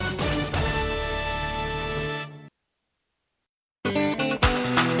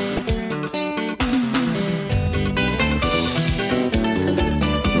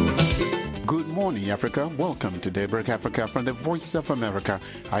Africa. Welcome to Daybreak Africa from the Voice of America.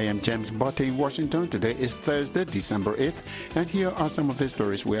 I am James Botte in Washington. Today is Thursday, December 8th, and here are some of the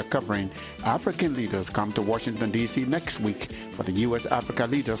stories we are covering. African leaders come to Washington, D.C. next week for the U.S.-Africa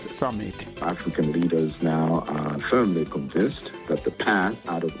Leaders Summit. African leaders now are firmly convinced that the path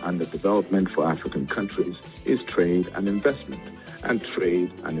out of underdevelopment for African countries is trade and investment. And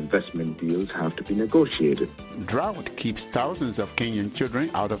trade and investment deals have to be negotiated. Drought keeps thousands of Kenyan children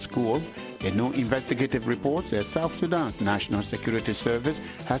out of school. A new investigative report says South Sudan's National Security Service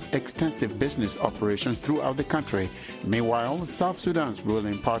has extensive business operations throughout the country. Meanwhile, South Sudan's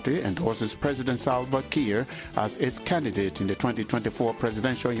ruling party endorses President Salva Kiir as its candidate in the 2024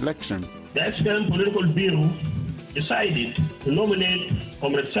 presidential election. The External Political Bureau decided to nominate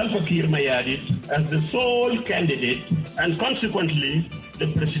Comrade Salva Kiir Mayardit as the sole candidate and consequently the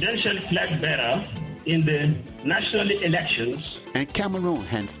presidential flag bearer in the national elections. And Cameroon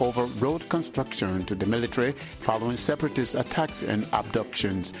hands over road construction to the military following separatist attacks and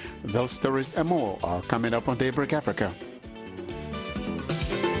abductions. Those stories and more are coming up on Daybreak Africa.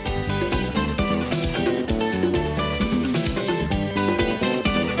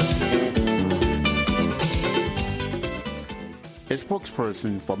 A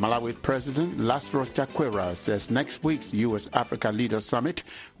spokesperson for Malawi President Lazarus Chakwera says next week's U.S.-Africa Leaders Summit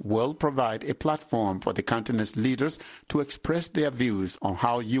will provide a platform for the continent's leaders to express their views on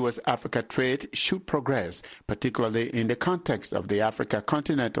how U.S.-Africa trade should progress, particularly in the context of the Africa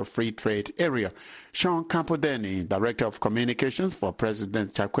Continental Free Trade Area. Sean Campodeni, Director of Communications for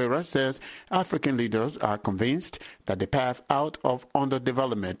President Chakwera, says African leaders are convinced that the path out of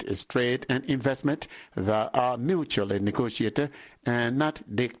underdevelopment is trade and investment that are mutually negotiated and not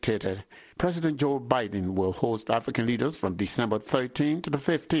dictated. President Joe Biden will host African leaders from December 13th to the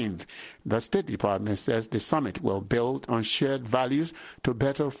 15th. The State Department says the summit will build on shared values to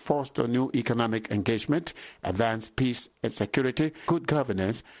better foster new economic engagement, advance peace and security, good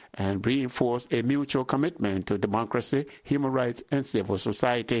governance, and reinforce a mutual commitment to democracy, human rights, and civil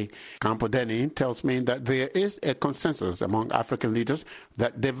society. Campodeni tells me that there is a consensus among African leaders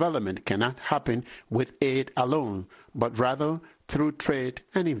that development cannot happen with aid alone, but rather through trade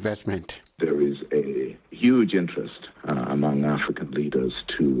and investment. There is a huge interest among African leaders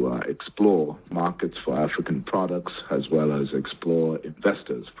to explore markets for African products as well as explore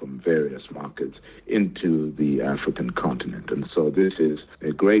investors from various markets into the African continent. And so this is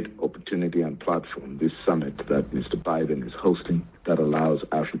a great opportunity and platform, this summit that Mr. Biden is hosting, that allows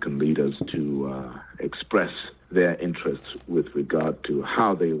African leaders to express their interests with regard to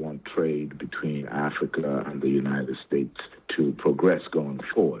how they want trade between Africa and the United States to progress going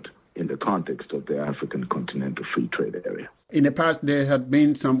forward in the context of the African Continental Free Trade Area. In the past, there had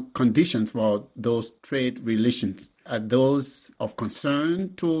been some conditions for those trade relations. Are those of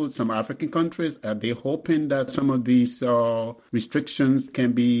concern to some African countries? Are they hoping that some of these restrictions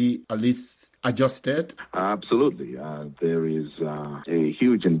can be at least adjusted? Absolutely. There is a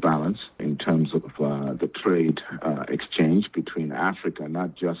huge imbalance in terms of the trade exchange between Africa,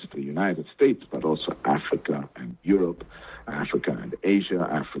 not just the United States, but also Africa and Europe, Africa and Asia,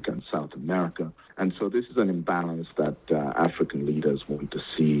 Africa and South America. And so this is an imbalance that African leaders want to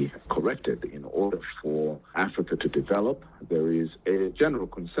see corrected. In order for Africa to develop, there is a general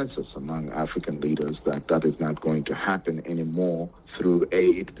consensus among African leaders that that is not going to happen anymore through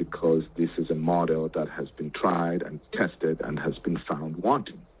aid, because this is a model that has been tried and tested and has been found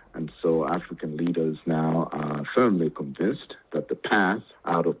wanting. And so African leaders now are firmly convinced that the path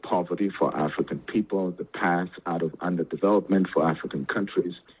out of poverty for African people, the path out of underdevelopment for African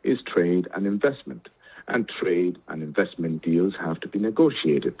countries is trade and investment. And trade and investment deals have to be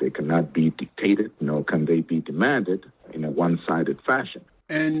negotiated. They cannot be dictated, nor can they be demanded in a one-sided fashion.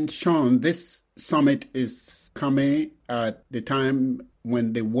 And Sean, this summit is coming at the time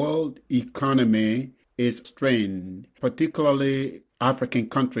when the world economy is strained, particularly African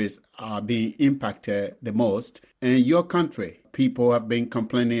countries are being impacted the most. And your country, people have been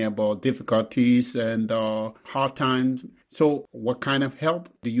complaining about difficulties and hard times. So what kind of help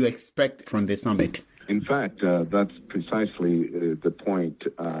do you expect from the summit? In fact, that's precisely the point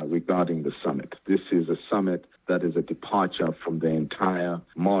regarding the summit. This is a summit that is a departure from the entire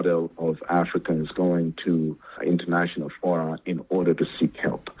model of Africans going to international fora in order to seek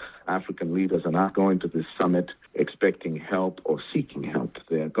help. African leaders are not going to this summit expecting help or seeking help.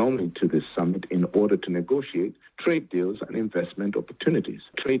 They are going to this summit in order to negotiate trade deals and investment opportunities.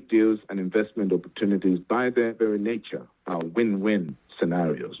 Trade deals and investment opportunities, by their very nature, are win-win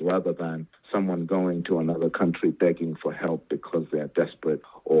scenarios rather than someone going to another country begging for help because they are desperate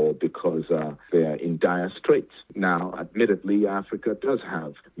or because they are in dire straits. Now, admittedly, Africa does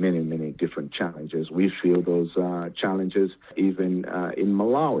have many, many different challenges. We feel those challenges even in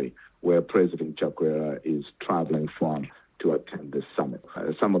Malawi, where President Chakwera is traveling from to attend this summit.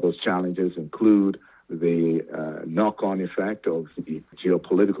 Some of those challenges include the knock-on effect of the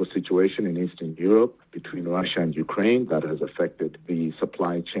geopolitical situation in Eastern Europe between Russia and Ukraine that has affected the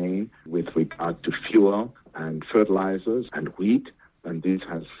supply chain with regard to fuel and fertilizers and wheat. And this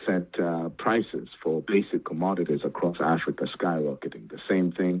has sent prices for basic commodities across Africa skyrocketing. The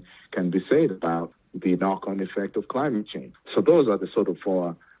same thing can be said about the knock-on effect of climate change. So those are the sort of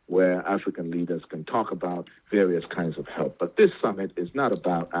four where African leaders can talk about various kinds of help. But this summit is not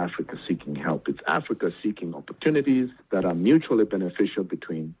about Africa seeking help. It's Africa seeking opportunities that are mutually beneficial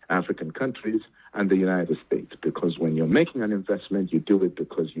between African countries and the United States. Because when you're making an investment, you do it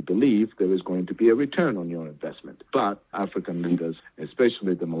because you believe there is going to be a return on your investment. But African leaders,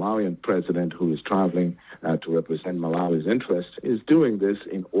 especially the Malawian president who is traveling to represent Malawi's interests, is doing this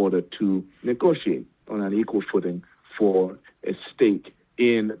in order to negotiate on an equal footing for a stake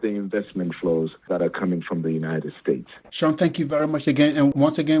in the investment flows that are coming from the United States. Sean, thank you very much again. And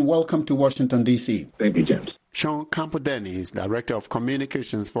once again, welcome to Washington, D.C. Thank you, James. Sean Campodeni is Director of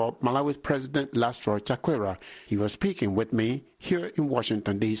Communications for Malawi's President Lastro Chakwera. He was speaking with me here in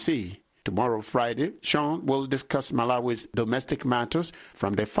Washington, D.C. Tomorrow, Friday, Sean will discuss Malawi's domestic matters,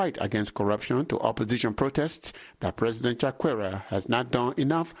 from the fight against corruption to opposition protests that President Chakwera has not done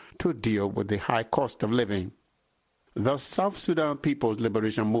enough to deal with the high cost of living. The South Sudan People's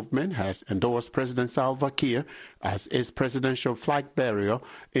Liberation Movement has endorsed President Salva Kiir as its presidential flag bearer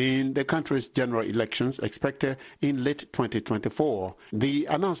in the country's general elections expected in late 2024. The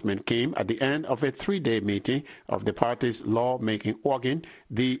announcement came at the end of a 3-day meeting of the party's lawmaking organ,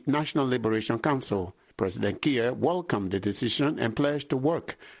 the National Liberation Council. President Kiir welcomed the decision and pledged to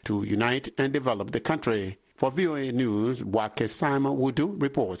work to unite and develop the country. For VOA News, Wake Simon Wudu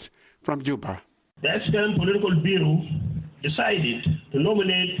reports from Juba. The SPLM Political Bureau decided to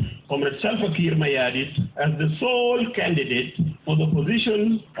nominate Comrade Salva Kiir Mayardit as the sole candidate for the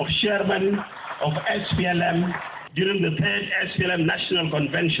position of chairman of SPLM during the 3rd SPLM National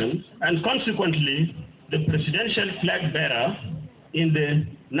Convention and consequently the presidential flag bearer in the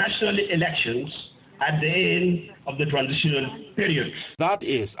national elections at the end of the transitional period. That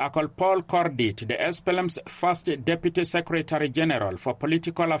is Akol Paul Cordit, the SPLM's first Deputy Secretary General for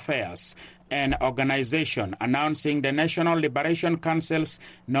Political Affairs, an organization announcing the National Liberation Council's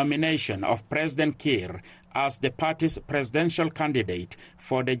nomination of President Kiir as the party's presidential candidate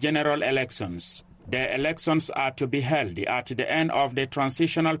for the general elections. The elections are to be held at the end of the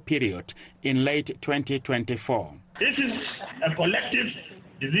transitional period in late 2024. This is a collective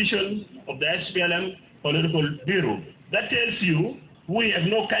decision of the SPLM Political Bureau. That tells you we have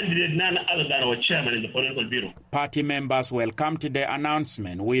no candidate, none other than our chairman in the Political Bureau. Party members welcomed the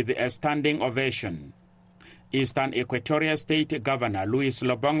announcement with a standing ovation. Eastern Equatoria State Governor Louis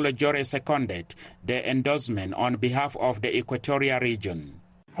Lobong Lojore seconded the endorsement on behalf of the Equatoria region.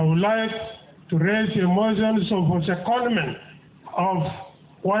 I would like to raise emotions of secondment of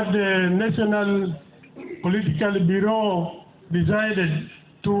what the National Political Bureau decided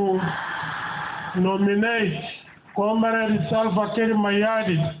to nominate Comrade Salva Kiir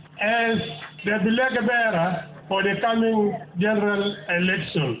Mayardit as the flag bearer for the coming general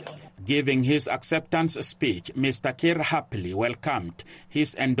election. Giving his acceptance speech, Mr. Kiir happily welcomed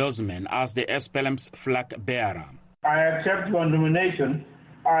his endorsement as the SPLM's flag bearer. I accept your nomination.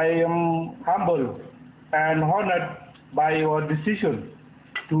 I am humbled and honored by your decision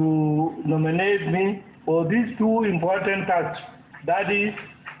to nominate me for these two important tasks. That is,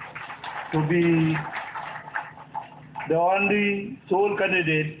 to be the only sole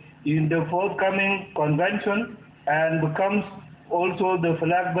candidate in the forthcoming convention and becomes also the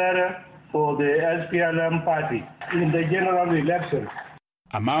flag bearer for the SPLM party in the general election.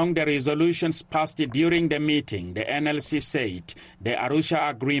 Among the resolutions passed during the meeting, the NLC said the Arusha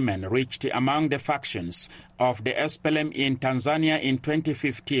Agreement reached among the factions of the SPLM in Tanzania in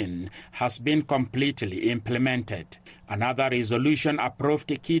 2015 has been completely implemented. Another resolution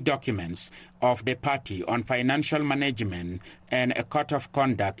approved key documents of the party on financial management and a code of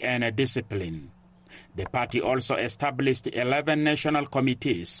conduct and discipline. The party also established 11 national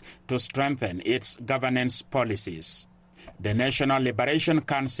committees to strengthen its governance policies. The National Liberation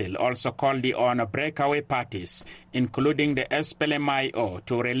Council also called on breakaway parties, including the SPLM-IO,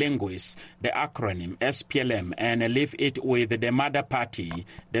 to relinquish the acronym SPLM and leave it with the mother party,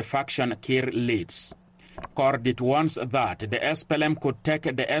 the faction Kiir leads. Cordit warns that the SPLM could take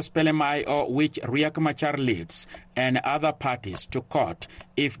the SPLM-IO, which Riek Machar leads, and other parties to court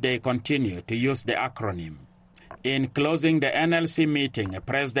if they continue to use the acronym. In closing the NLC meeting,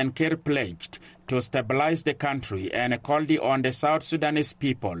 President Kiir pledged to stabilize the country and called on the South Sudanese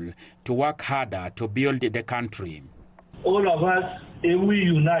people to work harder to build the country. All of us, if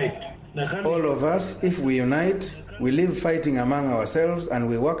we unite, we live fighting among ourselves and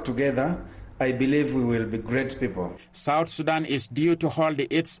we work together, I believe we will be great people. South Sudan is due to hold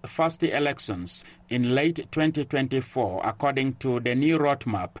its first elections in late 2024, according to the new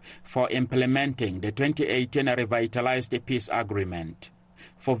roadmap for implementing the 2018 revitalized peace agreement.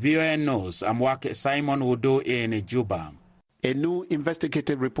 For VOA News, I'm Wake Simon Wudu in Juba. A new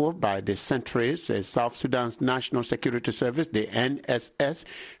investigative report by the Sentry says South Sudan's National Security Service, the NSS,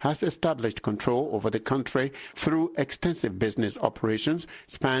 has established control over the country through extensive business operations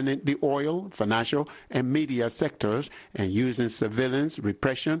spanning the oil, financial, and media sectors and using surveillance,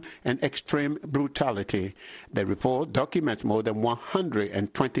 repression, and extreme brutality. The report documents more than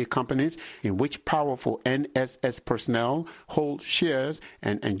 120 companies in which powerful NSS personnel hold shares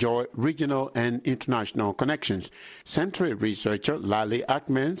and enjoy regional and international connections. Sentry researcher Lali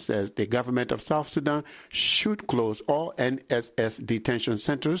Ahmed says the government of South Sudan should close all NSS detention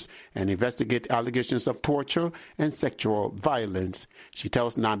centers and investigate allegations of torture and sexual violence. She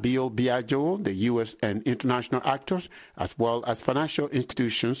tells Nabil Biagio the U.S. and international actors, as well as financial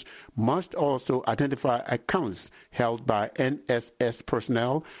institutions, must also identify accounts held by NSS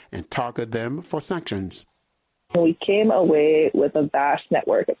personnel and target them for sanctions. We came away with a vast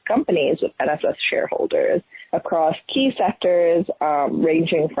network of companies with NSS shareholders across key sectors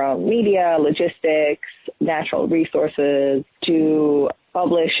ranging from media, logistics, natural resources, to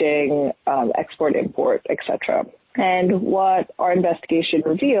publishing, export, import, etc. And what our investigation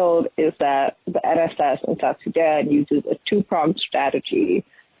revealed is that the NSS in South Sudan uses a two-pronged strategy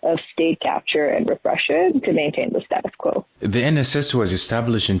of state capture and repression to maintain the status quo. The NSS was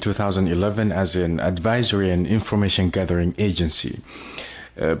established in 2011 as an advisory and information gathering agency.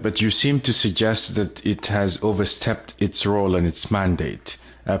 But you seem to suggest that it has overstepped its role and its mandate.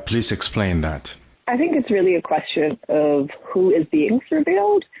 Please explain that. I think it's really a question of who is being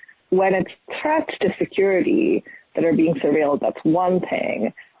surveilled. When it's threats to security that are being surveilled, that's one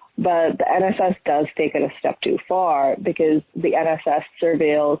thing. But the NSS does take it a step too far because the NSS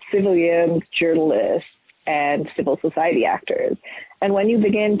surveils civilians, journalists, and civil society actors. And when you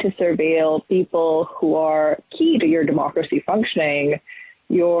begin to surveil people who are key to your democracy functioning,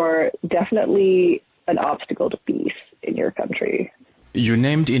 you're definitely an obstacle to peace in your country. You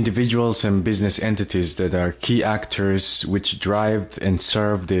named individuals and business entities that are key actors which drive and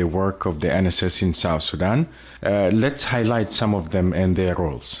serve the work of the NSS in South Sudan. Let's highlight some of them and their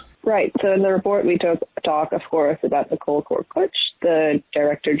roles. Right. So in the report, we talk, of course, about Nicole Korkuch, the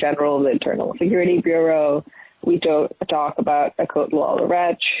Director General of the Internal Security Bureau. We talk about Akot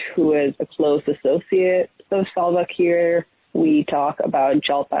Lualarech, who is a close associate of Salva Kiir. We talk about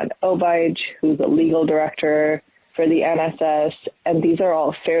Jalpan Obaij, who's a legal director for the NSS. And these are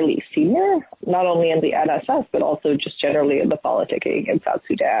all fairly senior, not only in the NSS, but also just generally in the politicking in South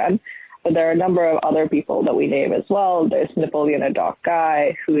Sudan. But there are a number of other people that we name as well. There's Napoleon Adok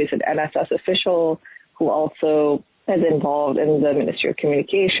Gai, who is an NSS official, who also is involved in the Ministry of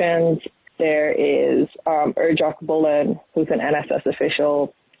Communications. There is Urjok Bullen, who's an NSS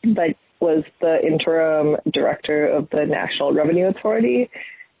official, but was the interim director of the National Revenue Authority.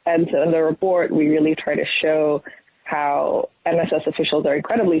 And so in the report, we really try to show how NSS officials are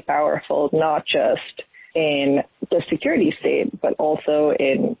incredibly powerful, not just in the security state, but also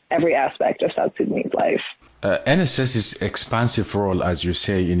in every aspect of South Sudanese life. NSS's expansive role, as you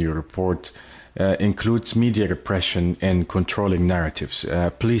say in your report, includes media repression and controlling narratives.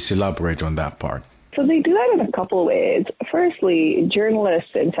 Please elaborate on that part. So they do that in a couple of ways. Firstly,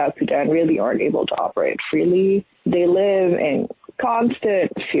 journalists in South Sudan really aren't able to operate freely. They live in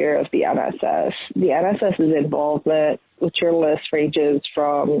constant fear of the NSS. The NSS's involvement with journalists ranges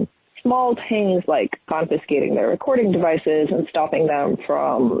from small things like confiscating their recording devices and stopping them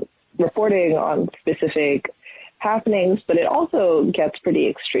from reporting on specific happenings, but it also gets pretty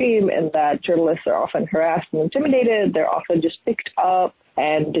extreme in that journalists are often harassed and intimidated. They're often just picked up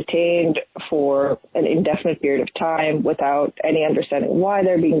and detained for an indefinite period of time without any understanding why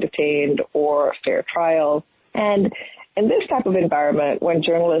they're being detained or a fair trial. And in this type of environment, when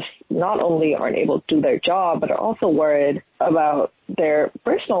journalists not only aren't able to do their job, but are also worried about their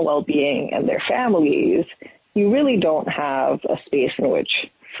personal well-being and their families, you really don't have a space in which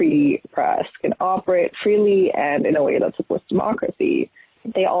free press can operate freely and in a way that supports democracy.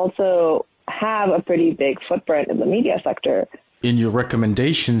 They also have a pretty big footprint in the media sector. In your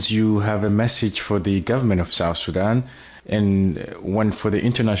recommendations, you have a message for the government of South Sudan and one for the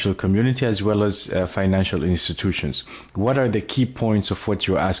international community as well as financial institutions. What are the key points of what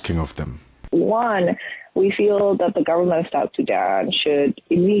you're asking of them? One, we feel that the government of South Sudan should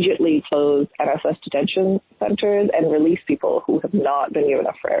immediately close NSS detention centers and release people who have not been given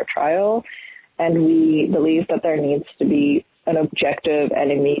a fair trial. And we believe that there needs to be an objective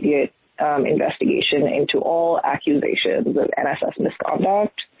and immediate investigation into all accusations of NSS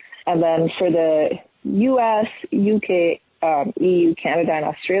misconduct. And then for the US, UK, EU, Canada, and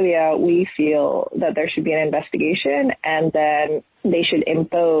Australia, we feel that there should be an investigation, and then they should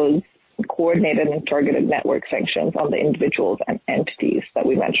impose coordinated and targeted network sanctions on the individuals and entities that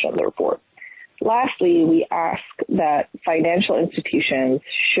we mentioned in the report. Lastly, we ask that financial institutions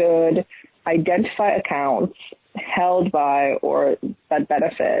should identify accounts held by or that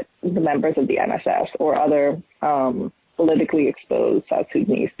benefit the members of the NSS or other politically exposed South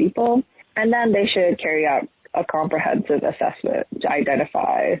Sudanese people. And then they should carry out a comprehensive assessment to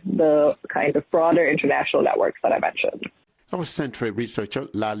identify the kind of broader international networks that I mentioned. That was Century researcher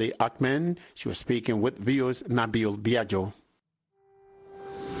Lali Akman. She was speaking with VOA's Nabil Biagio.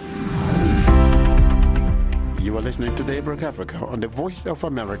 You are listening to Daybreak Africa on the Voice of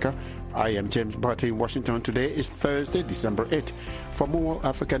America. I am James Barty in Washington. Today is Thursday, December 8th. For more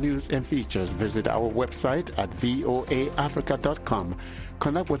Africa news and features, visit our website at voaafrica.com.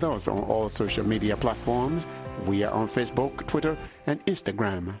 Connect with us on all social media platforms. We are on Facebook, Twitter, and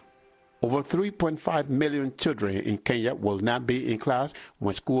Instagram. Over 3.5 million children in Kenya will not be in class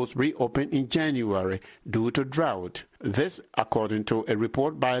when schools reopen in January due to drought. This, according to a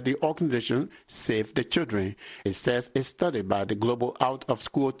report by the organization Save the Children. It says a study by the Global Out of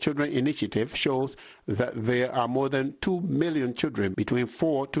School Children Initiative shows that there are more than 2 million children between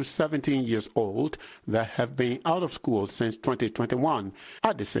 4 to 17 years old that have been out of school since 2021.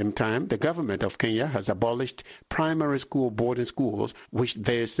 At the same time, the government of Kenya has abolished primary school boarding schools, which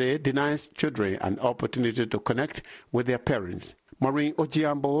they say denies children an opportunity to connect with their parents. Maureen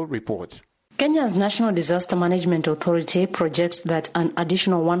Ojiambo reports. Kenya's National Disaster Management Authority projects that an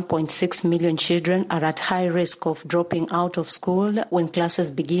additional 1.6 million children are at high risk of dropping out of school when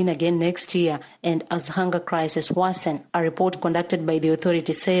classes begin again next year and as hunger crisis worsen. A report conducted by the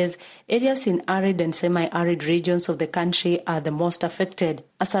authority says areas in arid and semi-arid regions of the country are the most affected.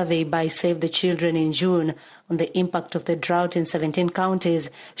 A survey by Save the Children in June on the impact of the drought in 17 counties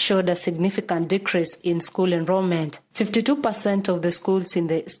showed a significant decrease in school enrollment. 52% of the schools in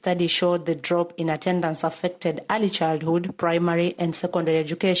the study showed the drop in attendance affected early childhood, primary, and secondary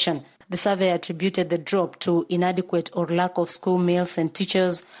education. The survey attributed the drop to inadequate or lack of school meals and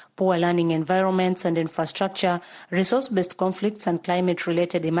teachers, poor learning environments and infrastructure, resource-based conflicts, and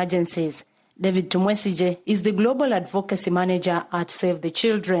climate-related emergencies. David Tumwesije is the Global Advocacy Manager at Save the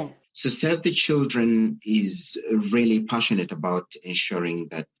Children. So Save the Children is really passionate about ensuring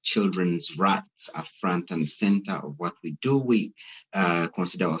that children's rights are front and center of what we do. We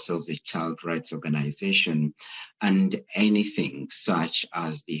consider ourselves a child rights organization, and anything such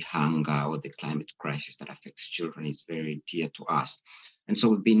as the hunger or the climate crisis that affects children is very dear to us. And so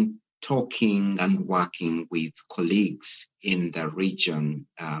we've been talking and working with colleagues in the region,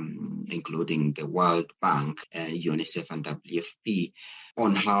 including the World Bank, UNICEF and WFP,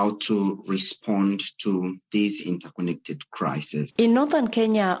 on how to respond to these interconnected crises. In northern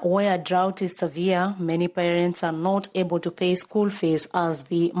Kenya, where drought is severe, many parents are not able to pay school fees as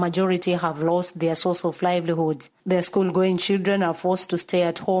the majority have lost their source of livelihood. Their school-going children are forced to stay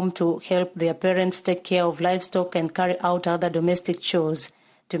at home to help their parents take care of livestock and carry out other domestic chores.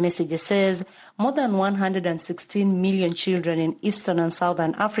 The message says more than 116 million children in Eastern and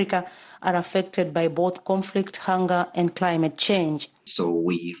Southern Africa are affected by both conflict, hunger, and climate change. So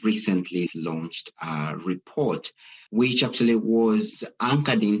we recently launched a report which actually was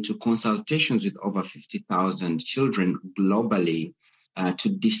anchored into consultations with over 50,000 children globally to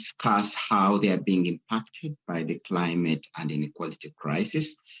discuss how they are being impacted by the climate and inequality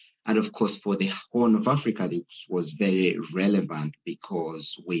crisis. And of course, for the Horn of Africa, this was very relevant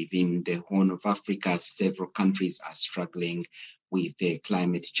because within the Horn of Africa, several countries are struggling with the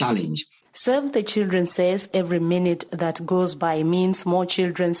climate challenge. Save the Children says every minute that goes by means more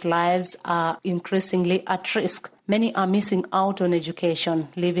children's lives are increasingly at risk. Many are missing out on education,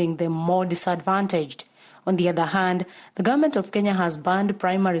 leaving them more disadvantaged. On the other hand, the government of Kenya has banned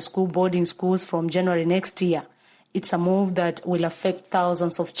primary school boarding schools from January next year. It's a move that will affect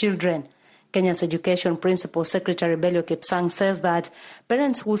thousands of children. Kenya's Education Principal Secretary Belio Kipsang says that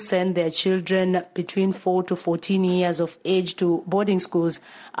parents who send their children between 4 to 14 years of age to boarding schools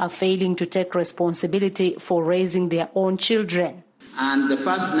are failing to take responsibility for raising their own children. And the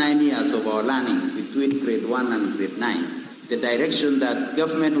first 9 years of our learning between grade 1 and grade 9, the direction that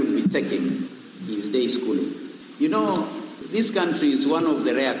government will be taking is day schooling. You know, this country is one of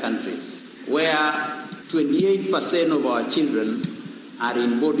the rare countries where 28% of our children are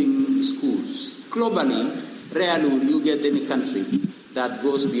in boarding schools. Globally, rarely will you get any country that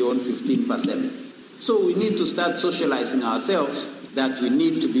goes beyond 15%. So we need to start socializing ourselves that we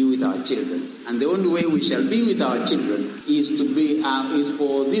need to be with our children. And the only way we shall be with our children is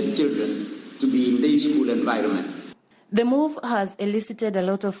for these children to be in day school environment. The move has elicited a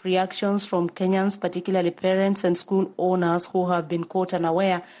lot of reactions from Kenyans, particularly parents and school owners who have been caught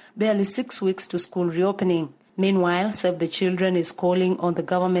unaware barely 6 weeks to school reopening. Meanwhile, Save the Children is calling on the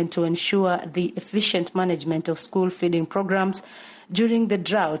government to ensure the efficient management of school feeding programs during the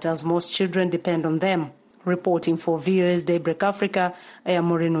drought, as most children depend on them. Reporting for VOA's Daybreak Africa, I am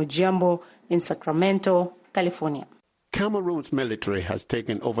Moreno Giambo in Sacramento, California. Cameroon's military has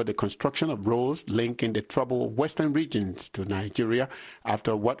taken over the construction of roads linking the troubled western regions to Nigeria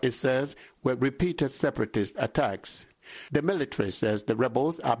after what it says were repeated separatist attacks. The military says the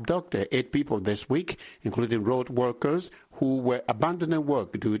rebels abducted 8 people this week, including road workers who were abandoning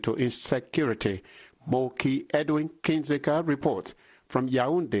work due to insecurity. Moki Edwin Kinzeka reports from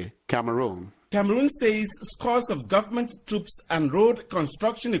Yaoundé, Cameroon. Cameroon says scores of government troops and road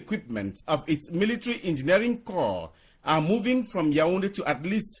construction equipment of its military engineering corps are moving from Yaoundé to at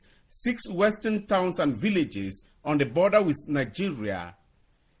least 6 western towns and villages on the border with Nigeria.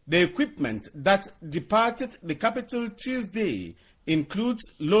 The equipment that departed the capital Tuesday includes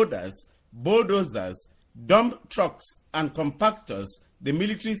loaders, bulldozers, dump trucks, and compactors, the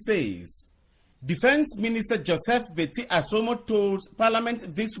military says. Defense Minister Joseph Beti Asomo told Parliament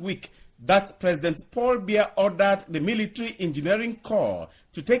this week that President Paul Biya ordered the military engineering corps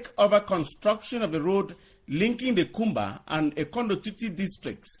to take over construction of the road linking the Kumba and Ekondotiti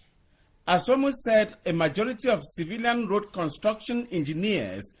districts. Asomo said a majority of civilian road construction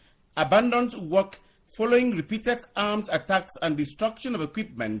engineers abandoned work following repeated armed attacks and destruction of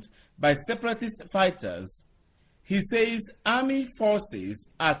equipment by separatist fighters. He says army forces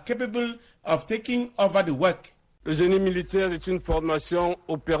are capable of taking over the work. Le génie militaire est une formation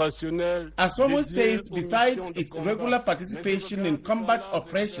opérationnelle. Asomo says besides its regular participation in combat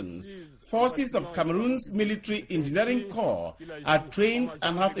operations, forces of Cameroon's military engineering corps are trained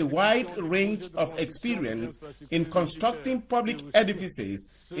and have a wide range of experience in constructing public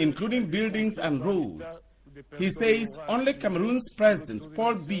edifices, including buildings and roads. He says only Cameroon's President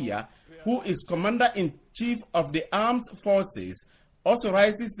Paul Biya, who is Commander-in-Chief of the Armed Forces,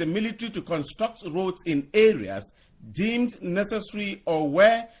 authorizes the military to construct roads in areas deemed necessary or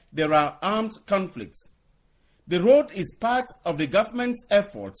where there are armed conflicts. The road is part of the government's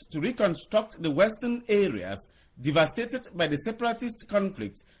efforts to reconstruct the western areas devastated by the separatist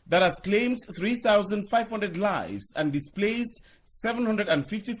conflict that has claimed 3,500 lives and displaced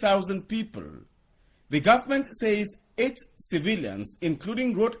 750,000 people. The government says 8 civilians,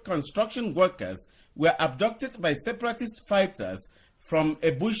 including road construction workers, were abducted by separatist fighters from a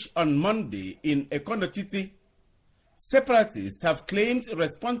bush on Monday in Ekondotiti. Separatists have claimed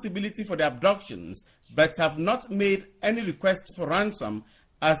responsibility for the abductions but have not made any request for ransom,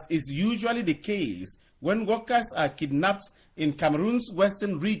 as is usually the case when workers are kidnapped in Cameroon's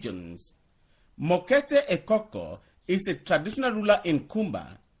western regions. Mokete Ekoko is a traditional ruler in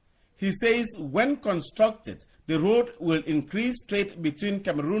Kumba. He says when constructed, the road will increase trade between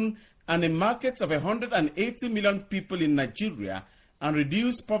Cameroon and a market of 180 million people in Nigeria and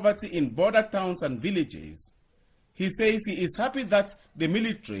reduce poverty in border towns and villages. He says he is happy that the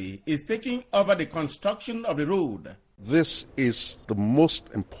military is taking over the construction of the road. This is the most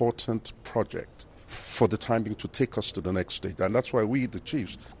important project for the time being to take us to the next stage. And that's why we, the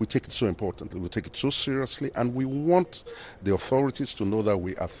chiefs, we take it so importantly. We take it so seriously, and we want the authorities to know that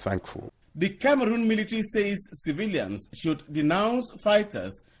we are thankful. The Cameroon military says civilians should denounce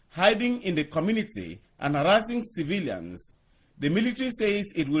fighters hiding in the community and harassing civilians. The military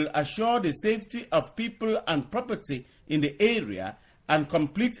says it will assure the safety of people and property in the area and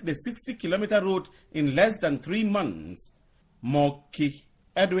complete the 60-kilometer road in less than 3 months. Moki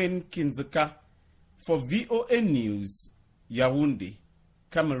Edwin Kinzeka for VOA News, Yaoundé,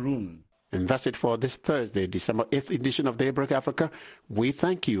 Cameroon. And that's it for this Thursday, December 8th edition of Daybreak Africa. We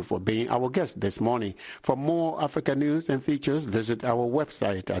thank you for being our guest this morning. For more Africa news and features, visit our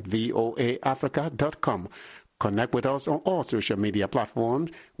website at voaafrica.com. Connect with us on all social media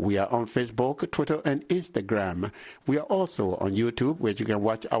platforms. We are on Facebook, Twitter, and Instagram. We are also on YouTube, where you can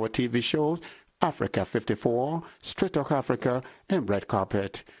watch our TV shows, Africa 54, Straight Talk Africa, and Red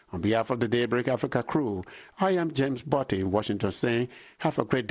Carpet. On behalf of the Daybreak Africa crew, I am James Botti in Washington saying, have a great day.